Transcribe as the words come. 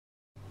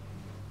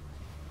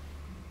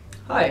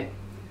Hi,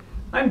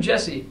 I'm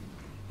Jesse,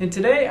 and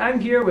today I'm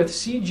here with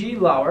C.G.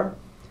 Lauer,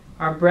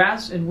 our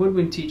brass and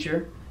woodwind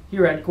teacher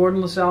here at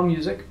Gordon LaSalle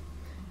Music,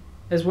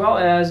 as well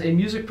as a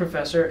music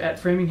professor at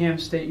Framingham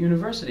State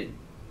University.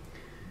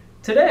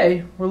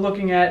 Today we're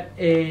looking at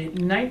a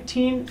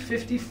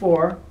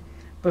 1954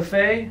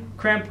 Buffet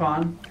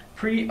Crampon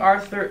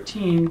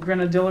Pre-R13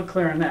 Grenadilla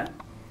clarinet.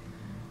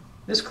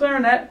 This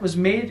clarinet was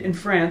made in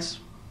France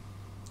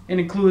and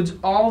includes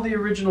all the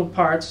original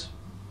parts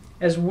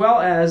as well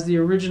as the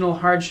original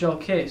hardshell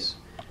case,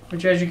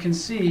 which, as you can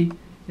see,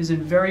 is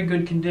in very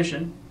good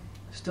condition.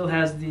 Still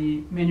has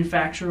the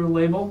manufacturer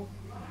label.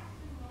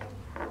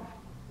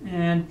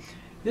 And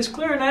this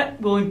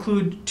clarinet will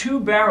include two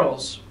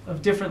barrels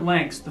of different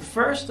lengths, the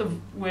first of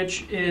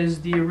which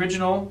is the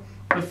original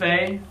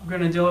Buffet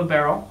Grenadilla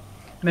barrel,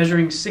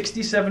 measuring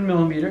 67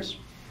 millimeters.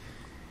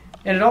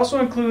 And it also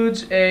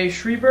includes a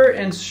Schreiber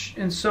and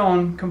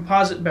Sohn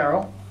composite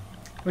barrel,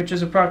 which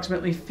is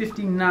approximately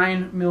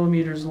 59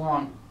 millimeters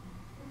long.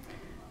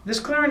 This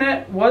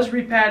clarinet was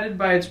repadded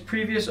by its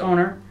previous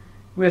owner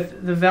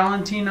with the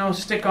Valentino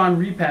stick-on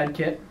repad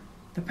kit.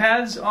 The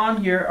pads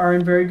on here are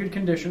in very good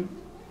condition.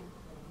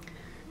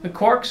 The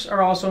corks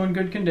are also in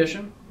good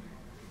condition.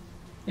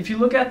 If you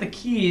look at the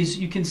keys,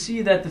 you can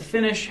see that the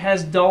finish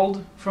has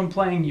dulled from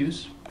playing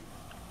use,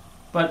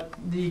 but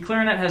the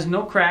clarinet has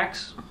no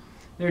cracks.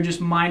 They're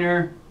just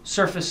minor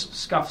surface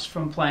scuffs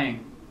from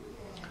playing.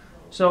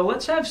 So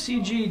let's have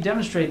C.G.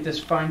 demonstrate this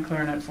fine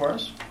clarinet for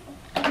us.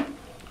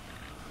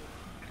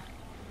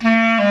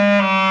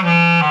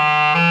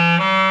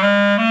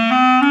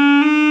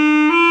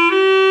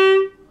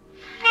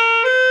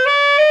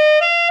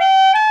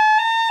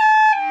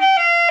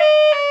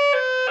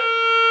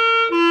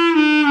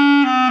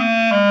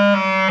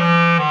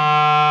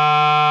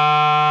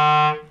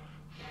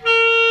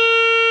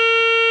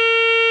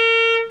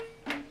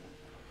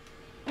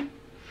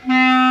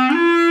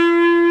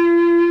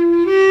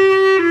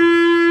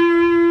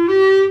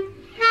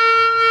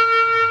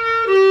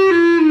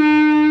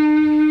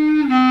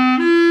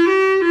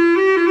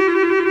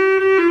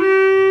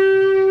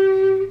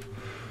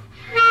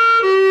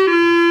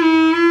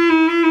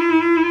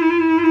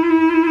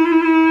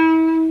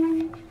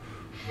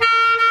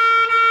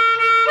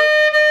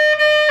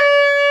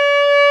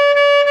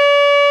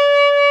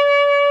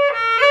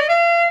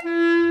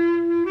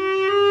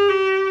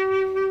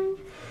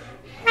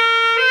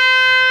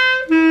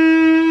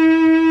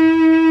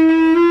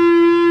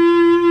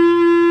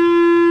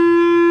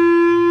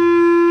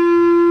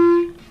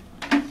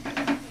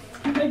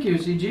 Thank you,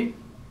 C.G.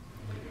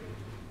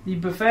 The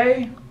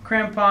Buffet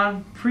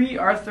Crampon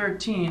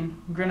Pre-R13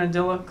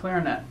 Grenadilla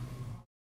clarinet.